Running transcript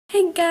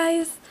Hey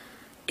guys,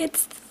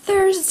 it's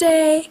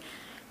Thursday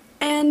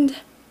and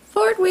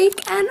fort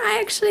week, and I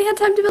actually had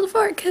time to build a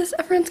fort because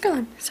a friend's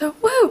gone. So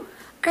woo!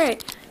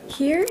 Alright,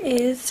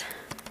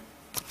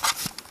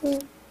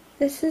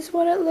 this is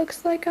what it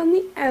looks like on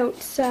the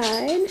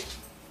outside.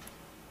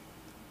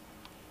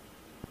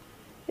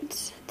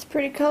 It's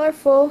pretty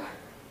colorful.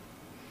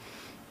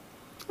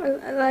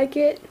 I like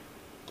it.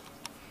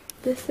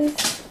 This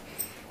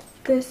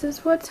is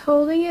what's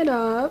holding it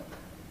up.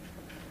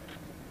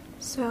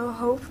 So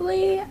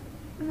hopefully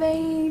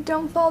they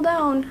don't fall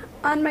down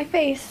on my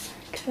face,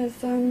 because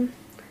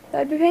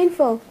that'd be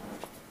painful.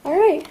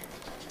 Alright.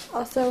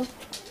 Also,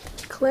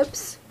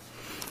 clips.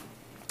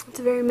 It's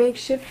a very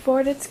makeshift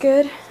fort, it's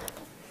good.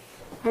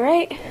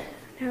 Alright.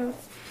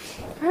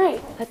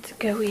 Alright, let's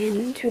go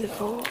into the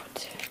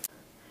fort.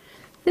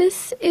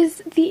 This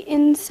is the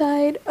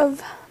inside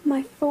of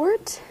my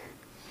fort.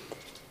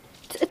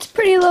 It's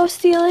pretty low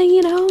ceiling,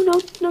 you know,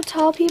 no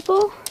tall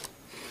people.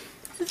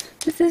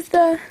 This is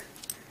the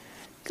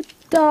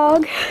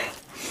dog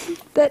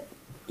that,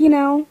 you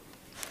know,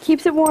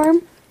 keeps it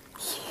warm.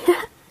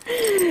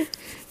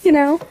 You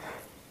know,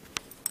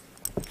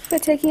 by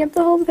taking up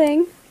the whole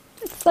thing.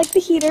 It's like the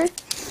heater.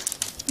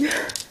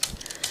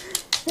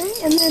 Okay,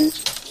 and then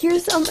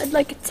here's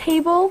like a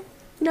table,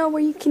 you know,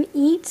 where you can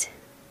eat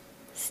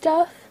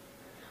stuff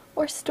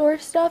or store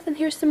stuff, and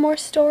here's some more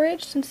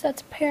storage since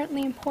that's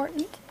apparently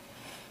important.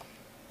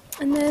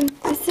 And then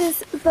this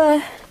is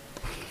the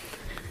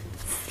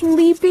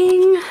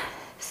sleeping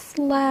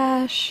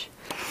slash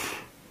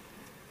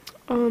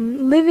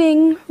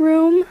living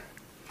room.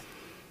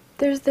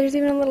 There's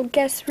even a little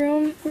guest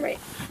room right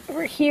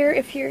over here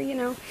if you're, you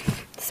know,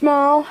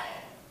 small.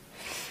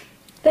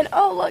 Then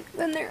oh look,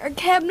 then there are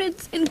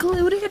cabinets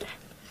included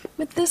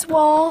with this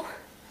wall.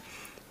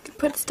 You can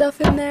put stuff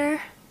in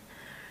there.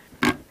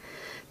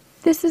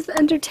 This is the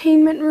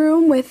entertainment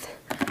room with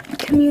a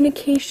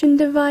communication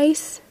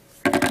device,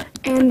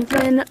 and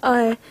then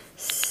a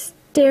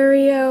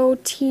stereo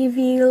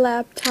TV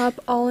laptop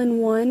all in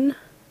one.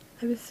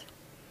 I was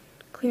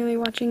clearly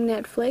watching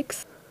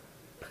Netflix.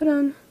 Put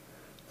on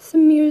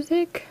some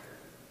music.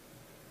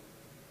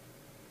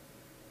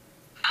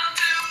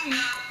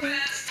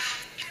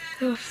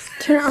 Oh,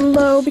 turn it on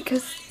low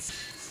because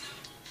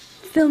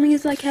filming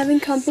is like having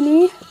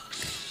company.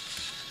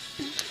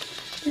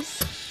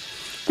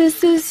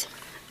 This is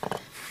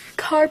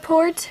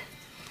carport.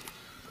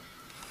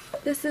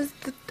 This is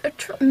the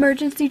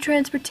emergency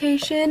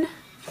transportation.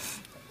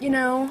 You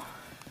know,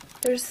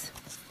 there's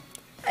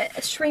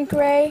a shrink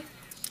ray,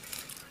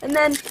 and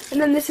then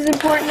this is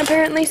important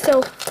apparently.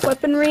 So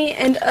weaponry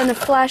and a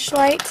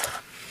flashlight.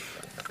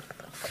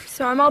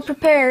 So I'm all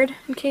prepared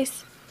in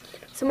case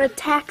someone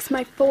attacks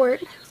my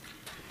fort.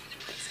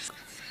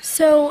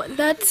 So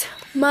that's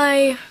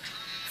my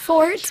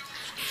fort.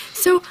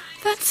 So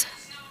that's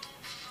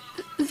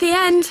the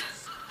end.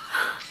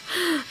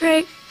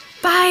 Right.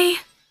 Bye.